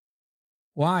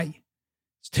 Why?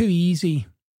 It's too easy.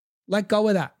 Let go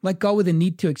of that. Let go of the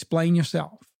need to explain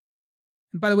yourself.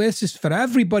 And by the way, this is for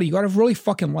everybody. You got to really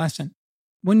fucking listen.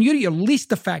 When you're at your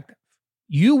least effective,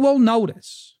 you will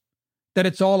notice that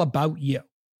it's all about you.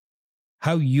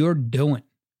 How you're doing.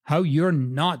 How you're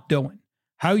not doing,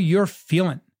 how you're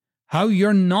feeling, how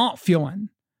you're not feeling.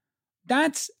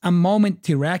 That's a moment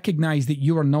to recognize that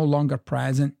you are no longer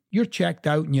present. You're checked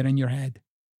out and you're in your head.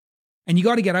 And you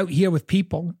got to get out here with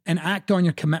people and act on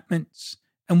your commitments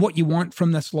and what you want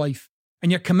from this life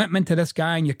and your commitment to this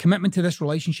guy and your commitment to this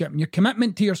relationship and your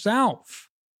commitment to yourself,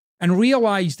 and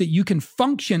realize that you can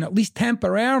function at least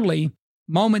temporarily,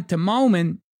 moment to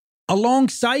moment,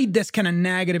 alongside this kind of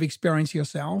negative experience of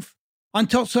yourself,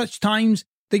 until such times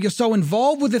that you're so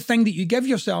involved with the thing that you give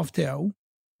yourself to,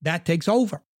 that takes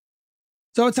over.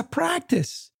 So it's a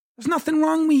practice. There's nothing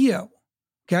wrong with you.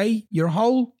 Okay? You're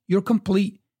whole, you're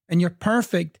complete, and you're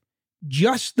perfect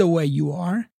just the way you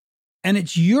are. And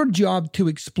it's your job to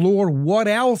explore what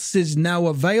else is now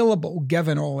available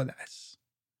given all of this.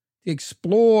 To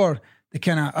explore the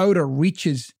kind of outer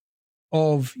reaches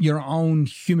of your own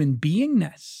human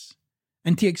beingness.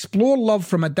 And to explore love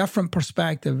from a different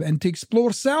perspective and to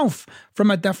explore self from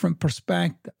a different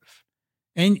perspective.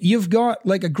 And you've got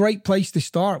like a great place to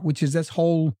start, which is this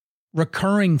whole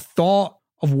recurring thought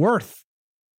of worth,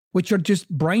 which are just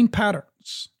brain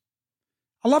patterns.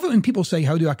 I love it when people say,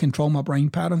 how do I control my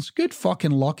brain patterns? Good fucking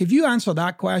luck. If you answer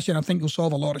that question, I think you'll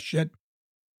solve a lot of shit.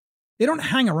 They don't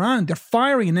hang around. They're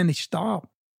firing and then they stop.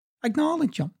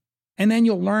 Acknowledge them. And then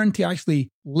you'll learn to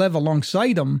actually live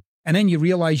alongside them. And then you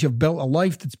realize you've built a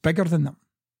life that's bigger than them.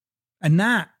 And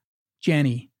that,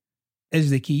 Jenny,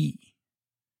 is the key.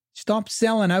 Stop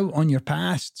selling out on your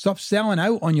past. Stop selling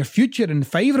out on your future in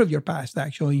favor of your past,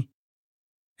 actually.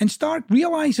 And start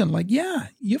realizing, like, yeah,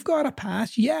 you've got a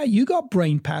past. Yeah, you got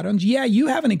brain patterns. Yeah, you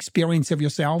have an experience of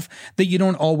yourself that you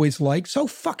don't always like. So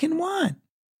fucking what?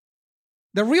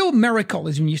 The real miracle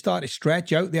is when you start to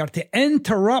stretch out there to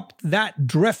interrupt that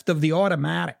drift of the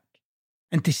automatic.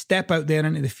 And to step out there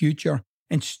into the future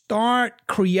and start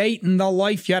creating the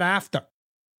life you're after.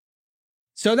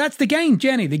 So that's the game,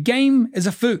 Jenny. The game is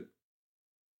afoot.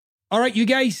 All right, you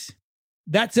guys,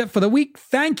 that's it for the week.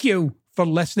 Thank you for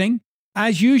listening.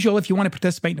 As usual, if you want to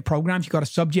participate in the program, if you've got a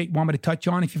subject you want me to touch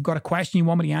on, if you've got a question you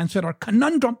want me to answer, or a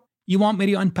conundrum you want me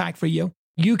to unpack for you,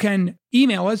 you can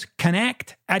email us,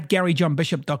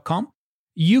 connect@GaryJohnBishop.com.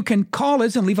 You can call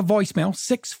us and leave a voicemail,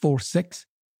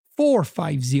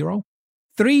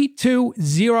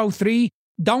 646-450-3203.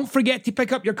 Don't forget to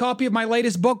pick up your copy of my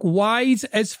latest book, Wise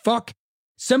as Fuck,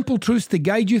 Simple Truths to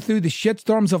Guide You Through the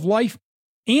Shitstorms of Life.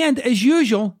 And as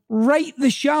usual, rate the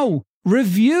show,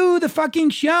 review the fucking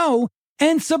show,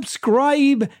 and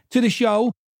subscribe to the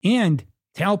show. And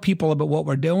tell people about what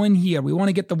we're doing here. We want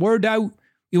to get the word out.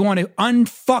 We want to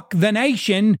unfuck the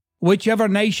nation, whichever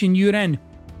nation you're in.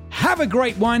 Have a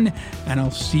great one, and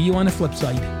I'll see you on the flip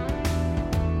side.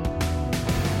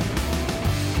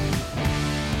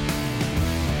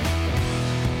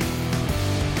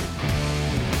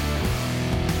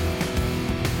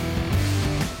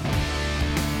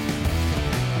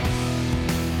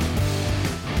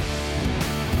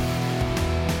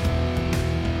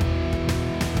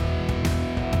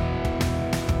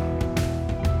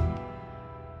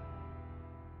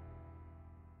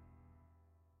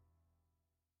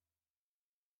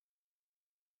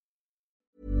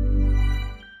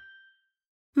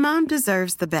 Mom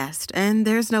deserves the best, and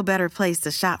there's no better place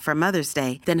to shop for Mother's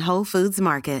Day than Whole Foods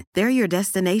Market. They're your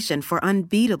destination for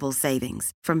unbeatable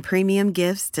savings, from premium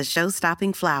gifts to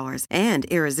show-stopping flowers and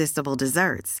irresistible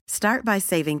desserts. Start by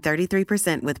saving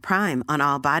 33% with Prime on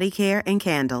all body care and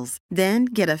candles. Then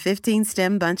get a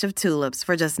 15-stem bunch of tulips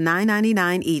for just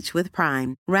 $9.99 each with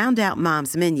Prime. Round out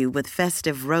Mom's menu with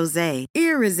festive rosé,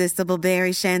 irresistible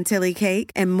berry chantilly cake,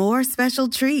 and more special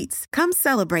treats. Come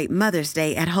celebrate Mother's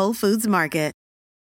Day at Whole Foods Market.